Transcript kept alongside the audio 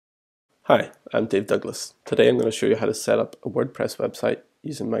Hi, I'm Dave Douglas. Today I'm going to show you how to set up a WordPress website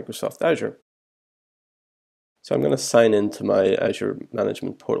using Microsoft Azure. So I'm going to sign into my Azure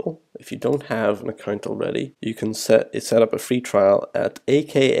management portal. If you don't have an account already, you can set up a free trial at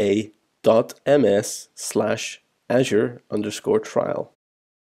aka.ms/Azure_trial.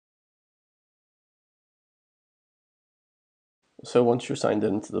 So once you're signed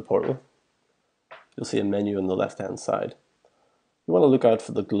into the portal, you'll see a menu on the left-hand side. You want to look out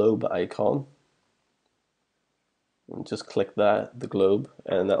for the globe icon. And just click the globe,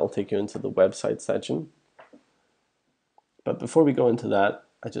 and that will take you into the website section. But before we go into that,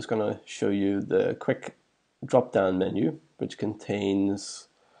 I'm just going to show you the quick drop-down menu, which contains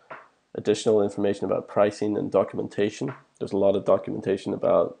additional information about pricing and documentation. There's a lot of documentation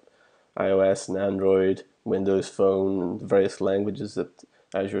about iOS and Android, Windows Phone, and the various languages that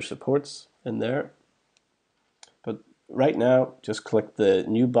Azure supports in there. But right now, just click the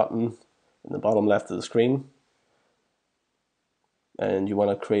New button in the bottom left of the screen, and you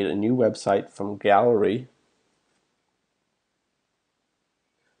want to create a new website from Gallery.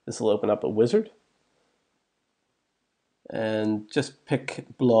 This will open up a wizard, and just pick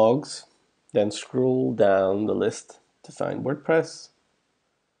blogs, then scroll down the list to find WordPress.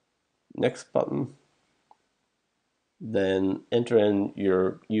 Next button, then enter in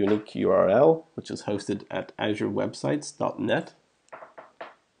your unique URL, which is hosted at azurewebsites.net.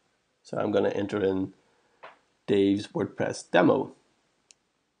 So I'm going to enter in Dave's WordPress demo.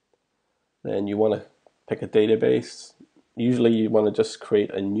 Then you want to pick a database. Usually you want to just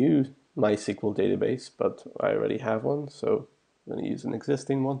create a new MySQL database, but I already have one, so I'm going to use an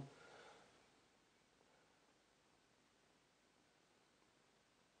existing one.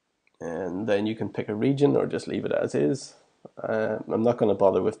 And then you can pick a region or just leave it as is. I'm not going to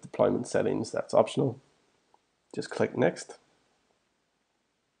bother with deployment settings, that's optional. Just click next.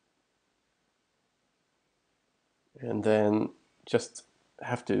 And then just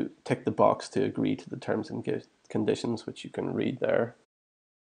have to tick the box to agree to the terms and conditions, which you can read there.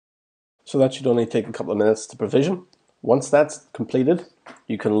 So that should only take a couple of minutes to provision. Once that's completed,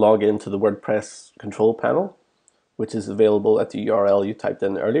 you can log into the WordPress control panel, which is available at the URL you typed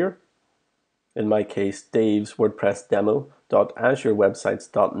in earlier. In my case, Dave's WordPress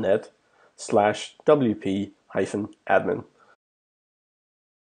demo.azurewebsites.net/wp-admin.